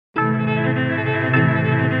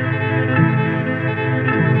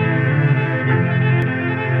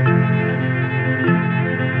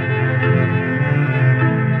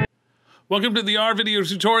Welcome to the R video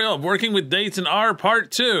tutorial of working with dates in R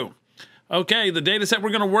part 2. Okay, the dataset we're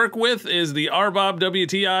going to work with is the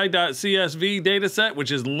rbobwti.csv dataset, which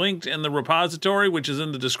is linked in the repository, which is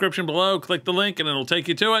in the description below. Click the link and it'll take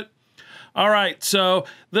you to it. All right, so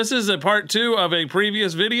this is a part 2 of a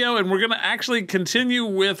previous video, and we're going to actually continue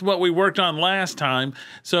with what we worked on last time.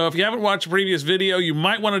 So if you haven't watched a previous video, you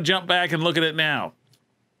might want to jump back and look at it now.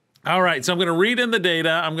 All right, so I'm going to read in the data,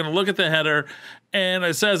 I'm going to look at the header, and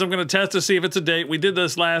it says I'm going to test to see if it's a date. We did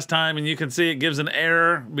this last time, and you can see it gives an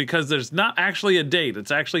error because there's not actually a date.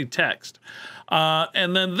 It's actually text.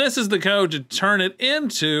 And then this is the code to turn it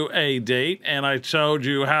into a date, and I showed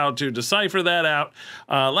you how to decipher that out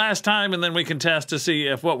last time, and then we can test to see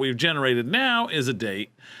if what we've generated now is a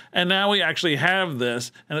date. And now we actually have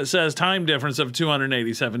this, and it says time difference of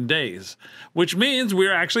 287 days, which means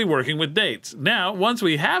we're actually working with dates. Now, once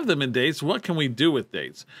we have them in dates, what can we do with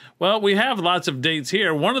dates? Well, we have lots of dates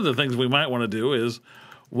here. One of the things we might want to do is,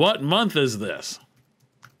 what month is this?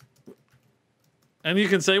 And you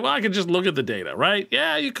can say, well, I can just look at the data, right?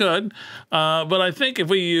 Yeah, you could. But I think if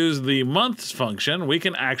we use the months function, we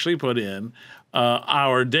can actually put in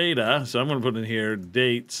our data. So I'm going to put in here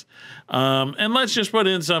dates. And let's just put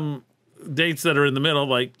in some dates that are in the middle,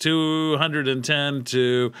 like 210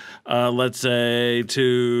 to, let's say,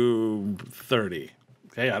 230.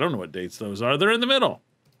 Okay, I don't know what dates those are. They're in the middle.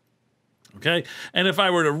 Okay, and if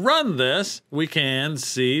I were to run this, we can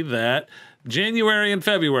see that January and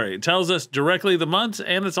February. It tells us directly the months,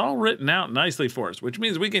 and it's all written out nicely for us, which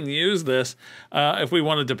means we can use this if we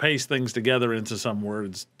wanted to paste things together into some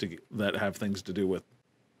words that have things to do with.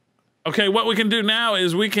 Okay, what we can do now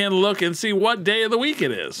is we can look and see what day of the week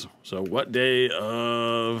it is. So what day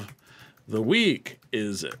of the week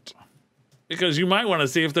is it? Because you might want to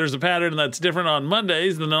see if there's a pattern that's different on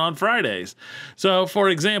Mondays than on Fridays. So, for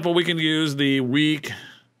example, we can use the weekdays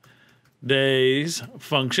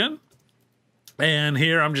function. And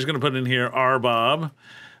here, I'm just going to put in here rbob.dates.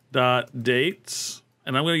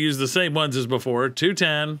 And I'm going to use the same ones as before,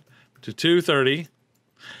 210 to 230.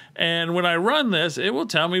 And when I run this, it will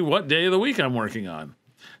tell me what day of the week I'm working on.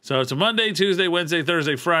 So it's a Monday, Tuesday, Wednesday,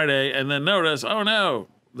 Thursday, Friday. And then notice, oh no,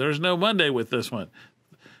 there's no Monday with this one.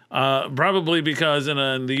 Probably because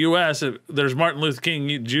in the U.S., there's Martin Luther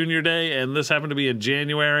King Jr. Day, and this happened to be in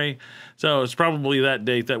January. So it's probably that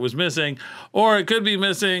date that was missing. Or it could be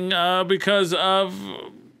missing because of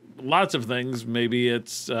lots of things. Maybe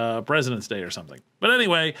it's President's Day or something. But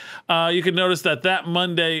anyway, you can notice that that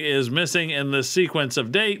Monday is missing in the sequence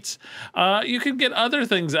of dates. You can get other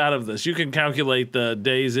things out of this. You can calculate the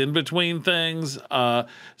days in between things.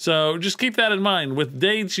 So just keep that in mind. With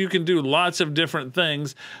dates, you can do lots of different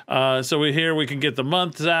things. So we can get the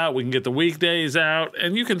months out, we can get the weekdays out,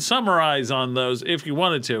 and you can summarize on those if you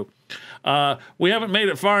wanted to. We haven't made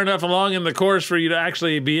it far enough along in the course for you to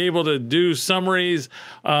actually be able to do summaries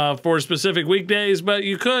for specific weekdays, but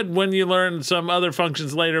you could when you learn some other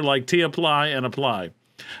functions later like tapply and apply.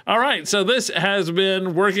 All right, so this has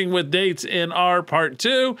been working with dates in R part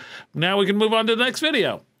 2. Now we can move on to the next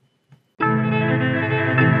video.